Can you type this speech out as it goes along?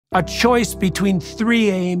a choice between 3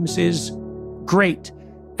 aims is great,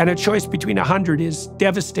 and a choice between 100 is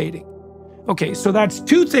devastating. Okay, so that's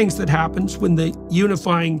 2 things that happens when the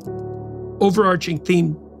unifying, overarching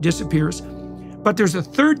theme disappears. But there's a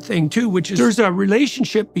 3rd thing too, which is there's a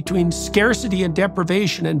relationship between scarcity and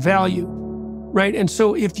deprivation and value, right? And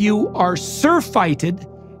so if you are surfeited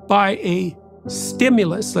by a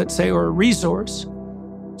stimulus, let's say, or a resource,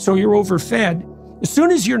 so you're overfed, as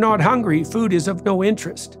soon as you're not hungry, food is of no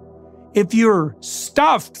interest. If you're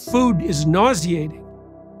stuffed, food is nauseating.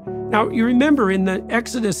 Now, you remember in the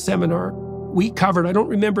Exodus seminar we covered, I don't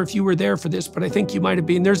remember if you were there for this, but I think you might have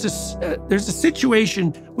been, there's a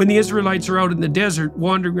situation when the Israelites are out in the desert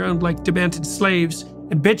wandering around like demented slaves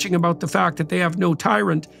and bitching about the fact that they have no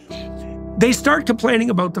tyrant. They start complaining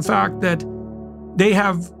about the fact that they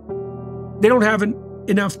don't have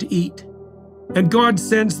enough to eat. And God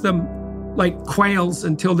sends them like quails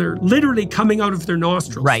until they're literally coming out of their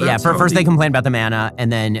nostrils. Right, yeah. First they complain about the manna, and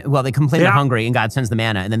then, well, they complain they're hungry, and God sends the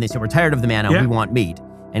manna, and then they say, we're tired of the manna, we want meat.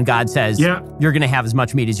 And God says, you're going to have as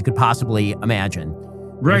much meat as you could possibly imagine.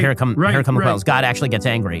 Right, here come the quails. God actually gets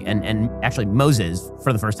angry, and actually Moses,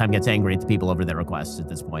 for the first time, gets angry at the people over their requests at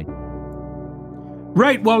this point.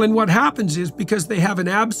 Right, well, and what happens is because they have an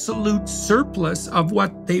absolute surplus of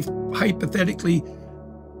what they hypothetically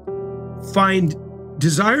find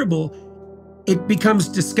desirable, it becomes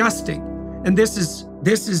disgusting. And this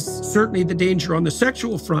is certainly the danger on the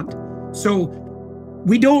sexual front. So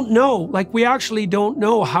we don't know, we actually don't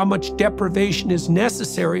know how much deprivation is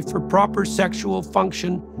necessary for proper sexual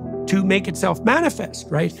function to make itself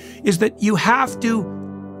manifest, right? Is that you have to,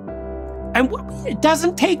 and it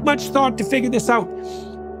doesn't take much thought to figure this out.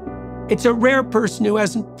 It's a rare person who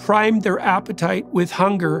hasn't primed their appetite with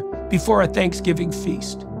hunger before a Thanksgiving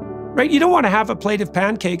feast, right? You don't want to have a plate of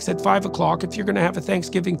pancakes at 5 o'clock if you're going to have a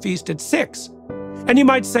Thanksgiving feast at 6. And you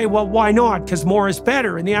might say, well, why not? Because more is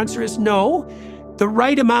better. And the answer is no. The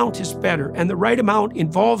right amount is better, and the right amount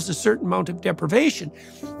involves a certain amount of deprivation.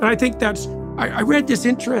 And I think I read this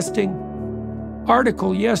interesting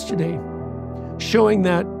article yesterday showing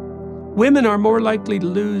that women are more likely to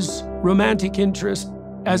lose romantic interest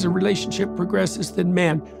as a relationship progresses than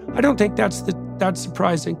men. I don't think that's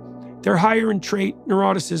surprising. They're higher in trait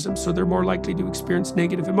neuroticism, so they're more likely to experience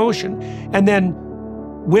negative emotion. And then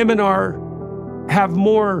women have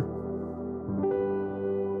more,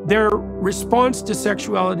 their response to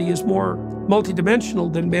sexuality is more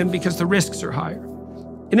multidimensional than men because the risks are higher.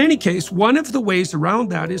 In any case, one of the ways around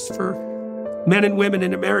that is for men and women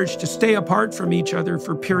in a marriage to stay apart from each other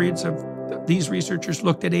for periods of, these researchers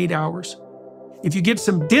looked at 8 hours. If you get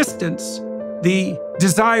some distance, the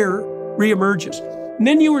desire reemerges. And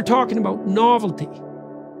then you were talking about novelty.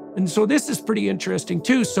 And so this is pretty interesting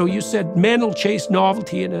too. So you said men will chase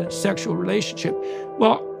novelty in a sexual relationship.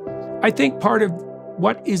 Well, I think part of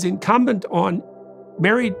what is incumbent on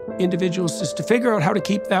married individuals is to figure out how to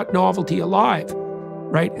keep that novelty alive,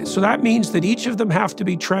 right? So that means that each of them have to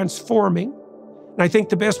be transforming. And I think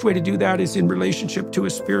the best way to do that is in relationship to a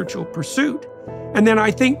spiritual pursuit. And then I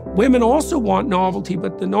think women also want novelty,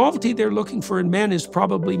 but the novelty they're looking for in men is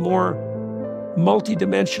probably more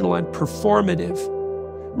multidimensional and performative,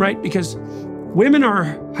 right? Because women are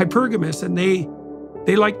hypergamous and they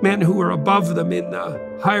like men who are above them in the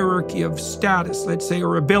hierarchy of status, let's say,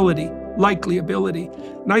 or ability, likely ability.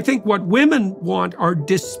 And I think what women want are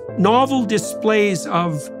novel displays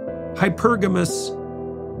of hypergamous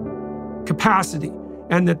capacity,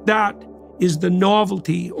 and that is the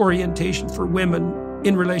novelty orientation for women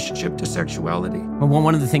in relationship to sexuality. Well,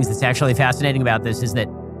 one of the things that's actually fascinating about this is that,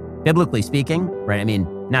 biblically speaking, right, I mean,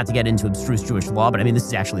 not to get into abstruse Jewish law, but I mean, this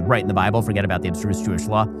is actually right in the Bible. Forget about the abstruse Jewish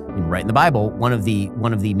law. I mean, right in the Bible, one of the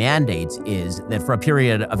mandates is that for a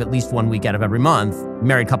period of at least 1 week out of every month,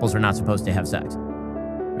 married couples are not supposed to have sex.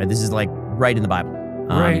 Right? This is like right in the Bible.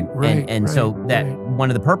 So one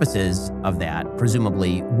of the purposes of that,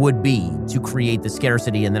 presumably, would be to create the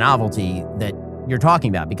scarcity and the novelty that you're talking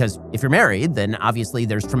about. Because if you're married, then obviously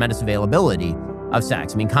there's tremendous availability of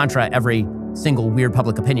sex. I mean, contra every single weird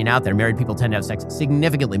public opinion out there, married people tend to have sex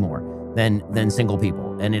significantly more than single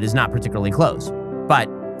people, and it is not particularly close. But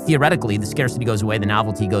theoretically, the scarcity goes away, the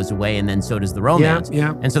novelty goes away, and then so does the romance.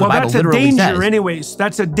 Yeah. And so the Bible literally says, that's a danger anyways.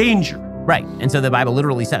 That's a danger. Right. And so the Bible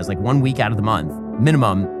literally says, like, 1 week out of the month,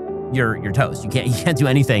 minimum, you're toast. You can't do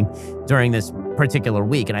anything during this particular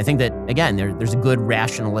week. And I think that, again, there's a good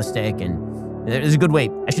rationalistic, and there's a good way,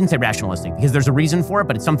 I shouldn't say rationalistic, because there's a reason for it,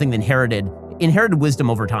 but it's something that inherited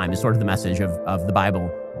wisdom over time is sort of the message of the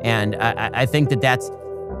Bible. And I think that's,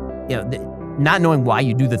 not knowing why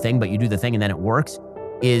you do the thing, but you do the thing and then it works,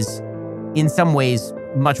 is in some ways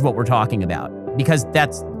much of what we're talking about. Because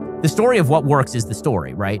that's the story of what works is the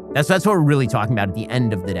story, right? That's what we're really talking about at the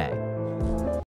end of the day.